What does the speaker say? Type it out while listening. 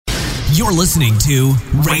You're listening to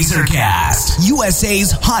Razorcast,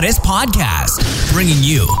 USA's hottest podcast, bringing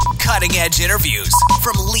you cutting-edge interviews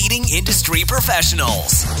from leading industry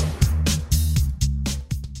professionals.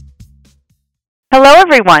 Hello,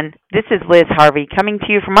 everyone. This is Liz Harvey coming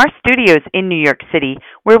to you from our studios in New York City,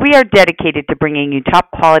 where we are dedicated to bringing you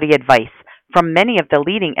top-quality advice from many of the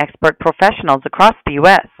leading expert professionals across the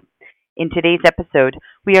U.S. In today's episode,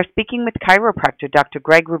 we are speaking with chiropractor Dr.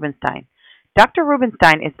 Greg Rubenstein. Dr.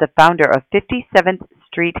 Rubenstein is the founder of 57th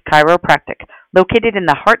Street Chiropractic, located in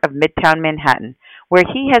the heart of Midtown Manhattan, where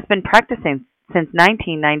he has been practicing since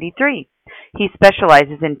 1993. He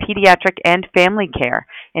specializes in pediatric and family care,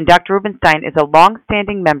 and Dr. Rubenstein is a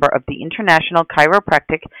long-standing member of the International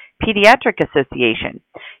Chiropractic Pediatric Association.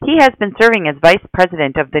 He has been serving as vice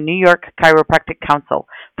president of the New York Chiropractic Council.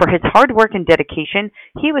 For his hard work and dedication,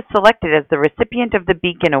 he was selected as the recipient of the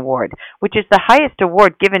Beacon Award, which is the highest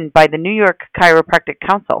award given by the New York Chiropractic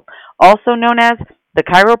Council, also known as the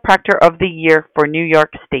Chiropractor of the Year for New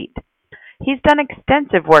York State. He's done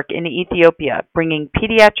extensive work in Ethiopia, bringing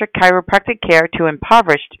pediatric chiropractic care to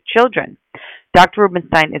impoverished children. Dr.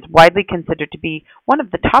 Rubenstein is widely considered to be one of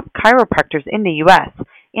the top chiropractors in the U.S.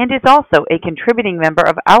 and is also a contributing member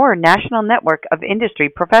of our national network of industry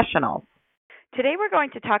professionals. Today we're going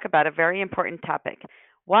to talk about a very important topic,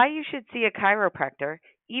 why you should see a chiropractor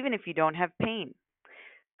even if you don't have pain.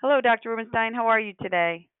 Hello, Dr. Rubenstein. How are you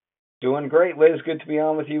today? Doing great, Liz. Good to be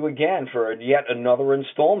on with you again for yet another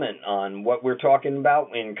installment on what we're talking about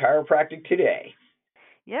in chiropractic today.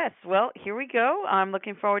 Yes, well, here we go. I'm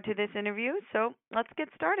looking forward to this interview, so let's get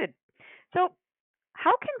started. So,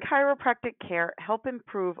 how can chiropractic care help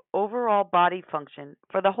improve overall body function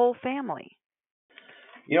for the whole family?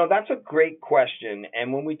 You know, that's a great question.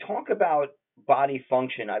 And when we talk about body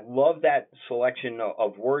function, I love that selection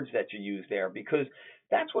of words that you use there because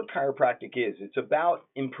that's what chiropractic is. It's about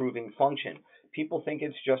improving function. People think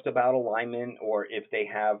it's just about alignment, or if they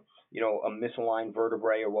have, a misaligned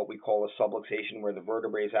vertebrae, or what we call a subluxation, where the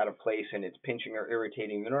vertebrae is out of place and it's pinching or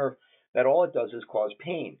irritating the nerve, that all it does is cause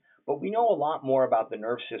pain. But we know a lot more about the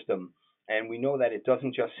nerve system, and we know that it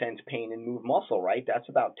doesn't just sense pain and move muscle, right? That's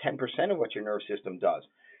about 10% of what your nerve system does.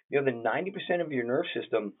 The other 90% of your nerve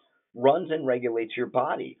system runs and regulates your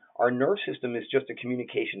body. Our nerve system is just a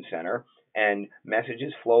communication center, and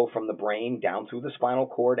messages flow from the brain down through the spinal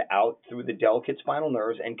cord, out through the delicate spinal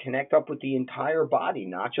nerves, and connect up with the entire body,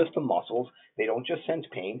 not just the muscles. They don't just sense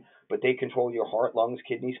pain, but they control your heart, lungs,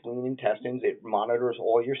 kidneys, spleen, intestines. It monitors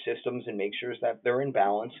all your systems and makes sure that they're in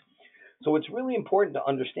balance. So it's really important to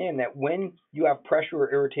understand that when you have pressure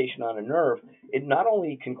or irritation on a nerve, it not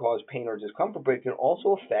only can cause pain or discomfort, but it can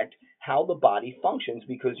also affect how the body functions,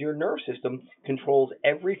 because your nerve system controls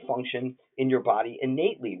every function in your body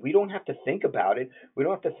innately. We don't have to think about it. We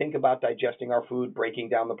don't have to think about digesting our food, breaking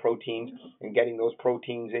down the proteins, and getting those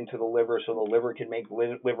proteins into the liver so the liver can make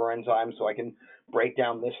liver enzymes so I can break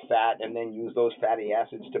down this fat and then use those fatty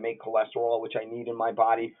acids to make cholesterol, which I need in my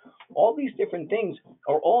body. All these different things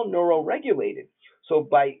are all neuroregulated. So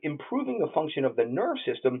by improving the function of the nerve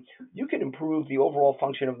system, you can improve the overall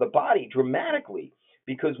function of the body dramatically.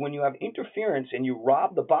 Because when you have interference and you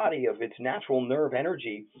rob the body of its natural nerve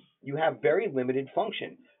energy, you have very limited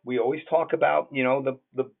function. We always talk about,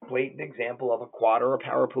 the blatant example of a quad or a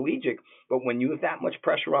paraplegic, but when you have that much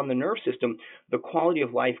pressure on the nerve system, the quality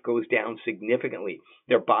of life goes down significantly.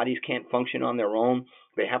 Their bodies can't function on their own.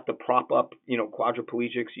 They have to prop up,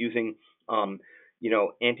 quadriplegics using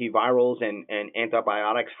antivirals and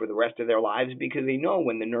antibiotics for the rest of their lives, because they know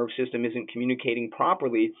when the nerve system isn't communicating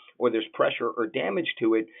properly, or there's pressure or damage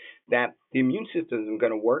to it, that the immune system isn't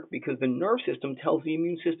going to work, because the nerve system tells the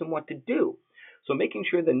immune system what to do. So making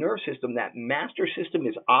sure the nerve system, that master system,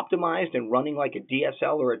 is optimized and running like a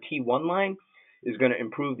DSL or a T1 line is going to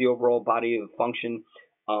improve the overall body of function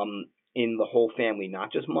in the whole family,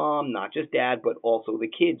 not just mom, not just dad, but also the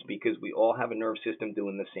kids, because we all have a nerve system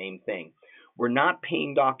doing the same thing. We're not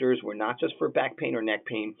pain doctors. We're not just for back pain or neck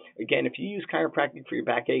pain. Again, if you use chiropractic for your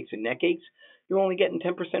back aches and neck aches, you're only getting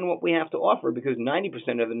 10% of what we have to offer, because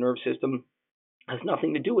 90% of the nerve system has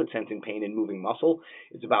nothing to do with sensing pain and moving muscle.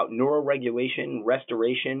 It's about neuroregulation,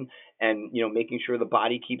 restoration, and making sure the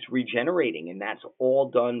body keeps regenerating. And that's all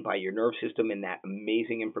done by your nerve system and that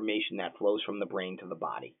amazing information that flows from the brain to the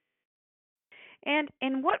body. And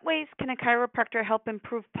in what ways can a chiropractor help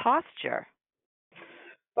improve posture?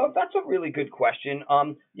 Oh, that's a really good question.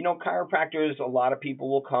 Chiropractors, a lot of people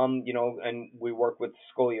will come, and we work with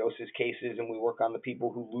scoliosis cases, and we work on the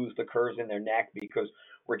people who lose the curves in their neck, because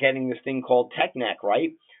we're getting this thing called tech neck,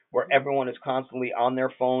 right? Where everyone is constantly on their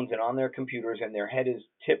phones and on their computers, and their head is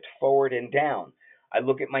tipped forward and down. I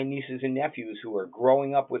look at my nieces and nephews who are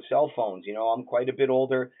growing up with cell phones. I'm quite a bit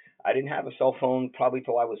older. I didn't have a cell phone probably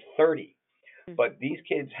till I was 30. But these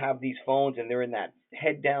kids have these phones and they're in that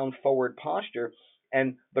head down forward posture,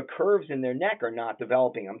 and the curves in their neck are not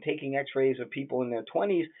developing. I'm taking x-rays of people in their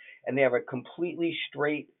 20s and they have a completely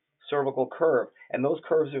straight cervical curve, and those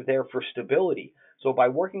curves are there for stability. So by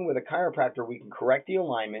working with a chiropractor, we can correct the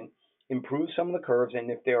alignment, improve some of the curves, and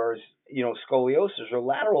if there's scoliosis or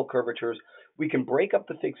lateral curvatures, we can break up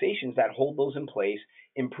the fixations that hold those in place,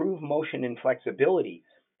 improve motion and flexibility.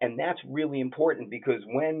 And that's really important, because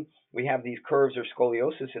when we have these curves or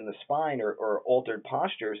scoliosis in the spine, or altered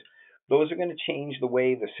postures, those are going to change the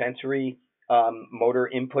way the sensory motor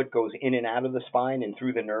input goes in and out of the spine and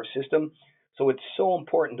through the nerve system. So it's so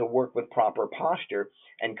important to work with proper posture,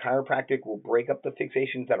 and chiropractic will break up the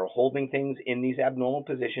fixations that are holding things in these abnormal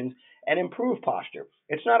positions and improve posture.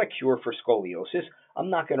 It's not a cure for scoliosis. I'm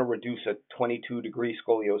not going to reduce a 22-degree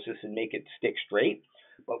scoliosis and make it stick straight,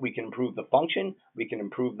 but we can improve the function, we can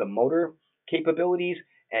improve the motor capabilities,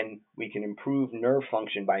 and we can improve nerve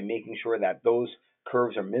function by making sure that those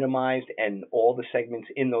curves are minimized and all the segments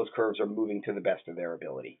in those curves are moving to the best of their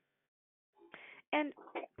ability. And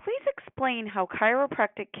please explain how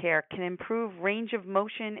chiropractic care can improve range of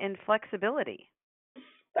motion and flexibility.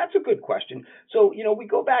 That's a good question. So, we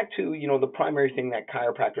go back to, the primary thing that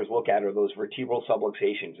chiropractors look at are those vertebral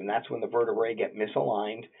subluxations, and that's when the vertebrae get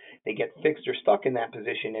misaligned, they get fixed or stuck in that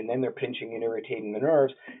position, and then they're pinching and irritating the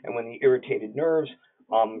nerves. And when the irritated nerves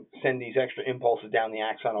send these extra impulses down the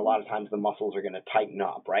axon, a lot of times the muscles are going to tighten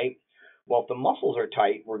up, right? Well, if the muscles are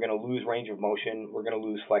tight, we're going to lose range of motion, we're going to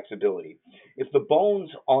lose flexibility. If the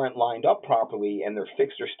bones aren't lined up properly and they're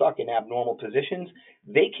fixed or stuck in abnormal positions,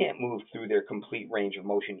 they can't move through their complete range of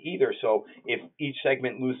motion either. So if each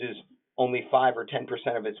segment loses only 5 or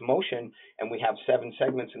 10% of its motion, and we have 7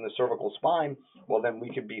 segments in the cervical spine, well, then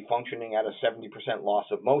we could be functioning at a 70% loss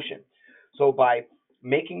of motion. So by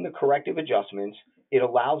making the corrective adjustments, it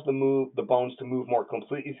allows the bones to move more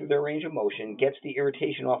completely through their range of motion, gets the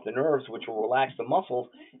irritation off the nerves, which will relax the muscles,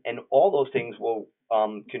 and all those things will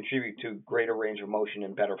contribute to greater range of motion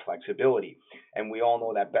and better flexibility. And we all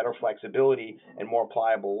know that better flexibility and more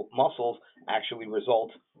pliable muscles actually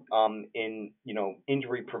result in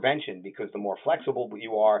injury prevention, because the more flexible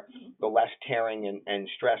you are, the less tearing and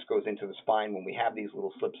stress goes into the spine when we have these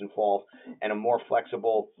little slips and falls. And a more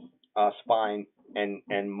flexible spine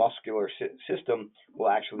and muscular system will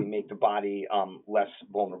actually make the body less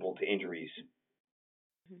vulnerable to injuries.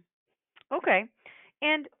 Okay.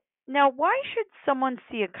 And now, why should someone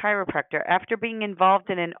see a chiropractor after being involved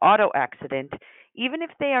in an auto accident, even if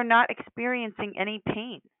they are not experiencing any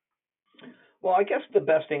pain? Well, I guess the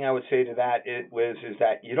best thing I would say to that is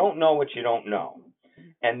that you don't know what you don't know.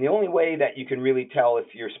 And the only way that you can really tell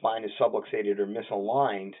if your spine is subluxated or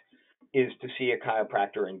misaligned is to see a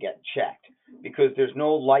chiropractor and get checked, because there's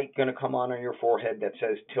no light going to come on your forehead that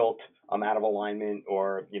says tilt, I'm out of alignment,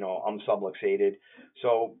 or I'm subluxated.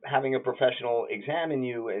 So having a professional examine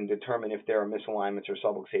you and determine if there are misalignments or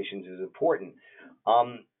subluxations is important.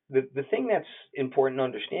 The thing that's important to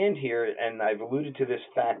understand here, and I've alluded to this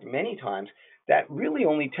fact many times, that really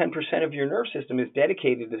only 10% of your nerve system is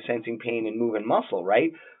dedicated to sensing pain and moving muscle,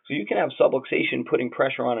 right? So you can have subluxation putting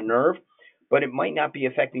pressure on a nerve, but it might not be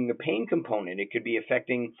affecting the pain component. It could be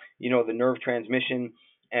affecting, the nerve transmission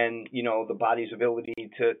and, the body's ability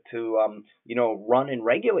to run and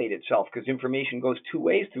regulate itself, because information goes 2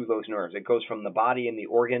 ways through those nerves. It goes from the body and the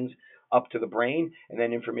organs up to the brain, and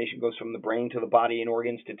then information goes from the brain to the body and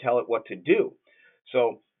organs to tell it what to do.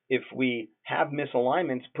 So if we have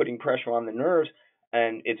misalignments putting pressure on the nerves,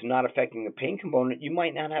 and it's not affecting the pain component, you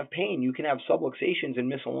might not have pain. You can have subluxations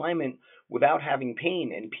and misalignment without having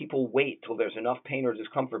pain, and people wait till there's enough pain or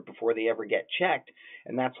discomfort before they ever get checked.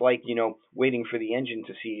 And that's like, waiting for the engine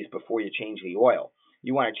to seize before you change the oil.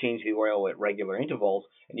 You want to change the oil at regular intervals,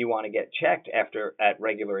 and you want to get checked at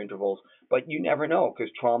regular intervals, but you never know,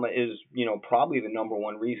 because trauma is, probably the number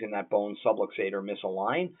one reason that bones subluxate or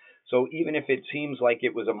misalign. So even if it seems like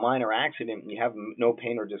it was a minor accident and you have no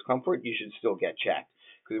pain or discomfort, you should still get checked.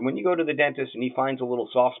 Because when you go to the dentist and he finds a little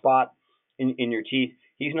soft spot in your teeth,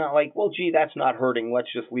 he's not like, well, gee, that's not hurting,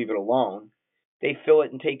 let's just leave it alone. They fill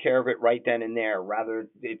it and take care of it right then and there. Rather,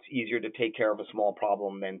 it's easier to take care of a small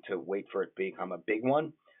problem than to wait for it to become a big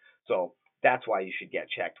one. So that's why you should get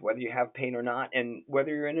checked, whether you have pain or not, and whether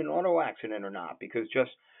you're in an auto accident or not, because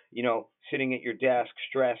just sitting at your desk,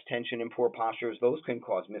 stress, tension, and poor postures, those can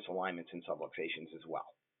cause misalignments and subluxations as well.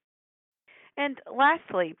 And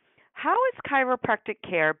lastly, how is chiropractic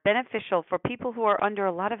care beneficial for people who are under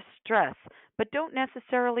a lot of stress but don't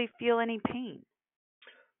necessarily feel any pain?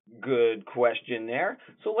 Good question there.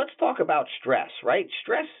 So let's talk about stress, right?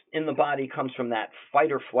 Stress in the body comes from that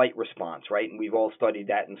fight or flight response, right? And we've all studied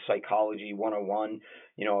that in Psychology 101.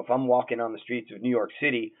 If I'm walking on the streets of New York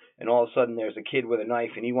City and all of a sudden there's a kid with a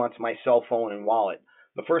knife and he wants my cell phone and wallet,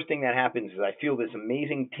 the first thing that happens is I feel this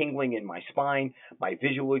amazing tingling in my spine, my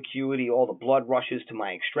visual acuity, all the blood rushes to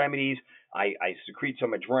my extremities. I secrete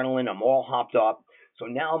some adrenaline. I'm all hopped up. So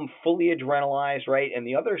now I'm fully adrenalized, right? And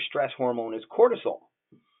the other stress hormone is cortisol.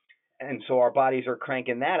 And so our bodies are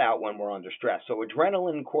cranking that out when we're under stress. So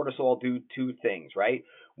adrenaline and cortisol do two things, right?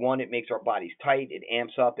 One, it makes our bodies tight. It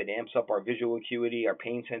amps up our visual acuity, our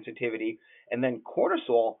pain sensitivity. And then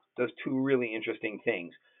cortisol does two really interesting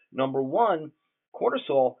things. Number one,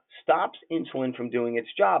 cortisol stops insulin from doing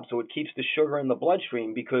its job. So it keeps the sugar in the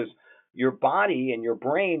bloodstream because your body and your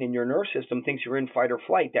brain and your nerve system thinks you're in fight or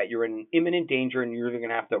flight, that you're in imminent danger and you're either going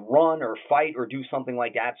to have to run or fight or do something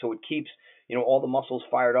like that. So it keeps all the muscles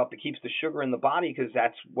fired up. It keeps the sugar in the body because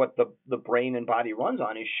that's what the brain and body runs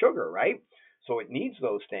on is sugar, right? So it needs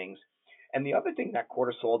those things. And the other thing that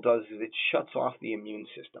cortisol does is it shuts off the immune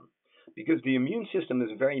system because the immune system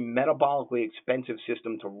is a very metabolically expensive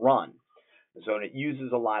system to run. So it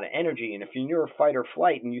uses a lot of energy. And if you're near a fight or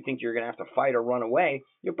flight and you think you're going to have to fight or run away,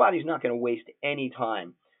 your body's not going to waste any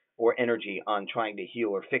time or energy on trying to heal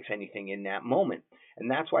or fix anything in that moment.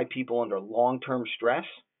 And that's why people under long-term stress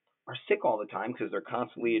are sick all the time because they're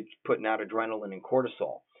constantly putting out adrenaline and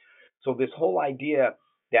cortisol. So this whole idea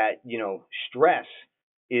that, stress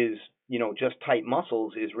is, just tight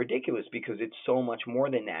muscles is ridiculous because it's so much more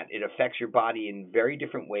than that. It affects your body in very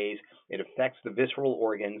different ways. It affects the visceral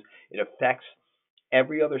organs. It affects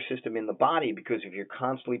every other system in the body because if you're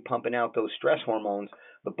constantly pumping out those stress hormones,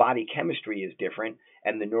 the body chemistry is different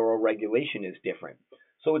and the neuroregulation is different.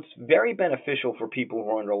 So it's very beneficial for people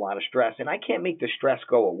who are under a lot of stress. And I can't make the stress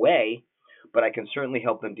go away, but I can certainly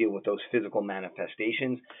help them deal with those physical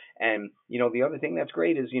manifestations. And, the other thing that's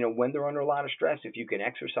great is, when they're under a lot of stress, if you can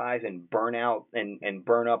exercise and burn out and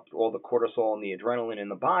burn up all the cortisol and the adrenaline in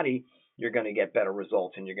the body, you're going to get better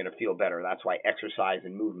results and you're going to feel better. That's why exercise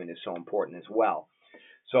and movement is so important as well.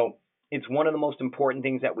 So it's one of the most important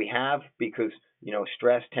things that we have because,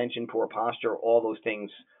 stress, tension, poor posture, all those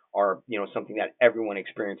things are, something that everyone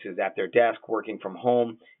experiences at their desk, working from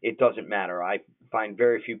home. It doesn't matter. I find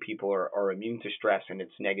very few people are immune to stress and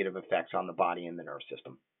its negative effects on the body and the nerve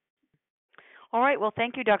system. All right. Well,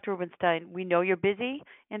 thank you, Dr. Rubenstein. We know you're busy,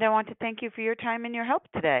 and I want to thank you for your time and your help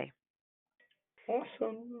today.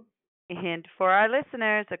 Awesome. And for our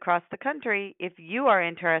listeners across the country, if you are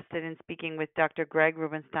interested in speaking with Dr. Greg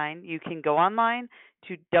Rubenstein, you can go online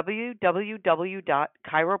to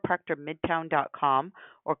www.chiropractormidtown.com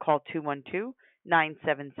or call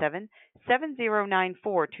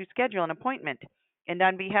 212-977-7094 to schedule an appointment. And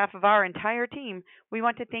on behalf of our entire team, we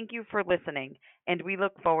want to thank you for listening, and we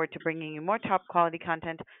look forward to bringing you more top quality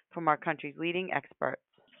content from our country's leading experts.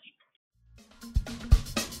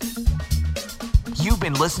 You've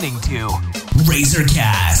been listening to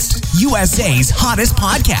RazorCast, USA's hottest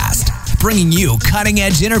podcast, bringing you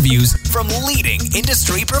cutting-edge interviews from leading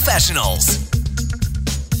industry professionals.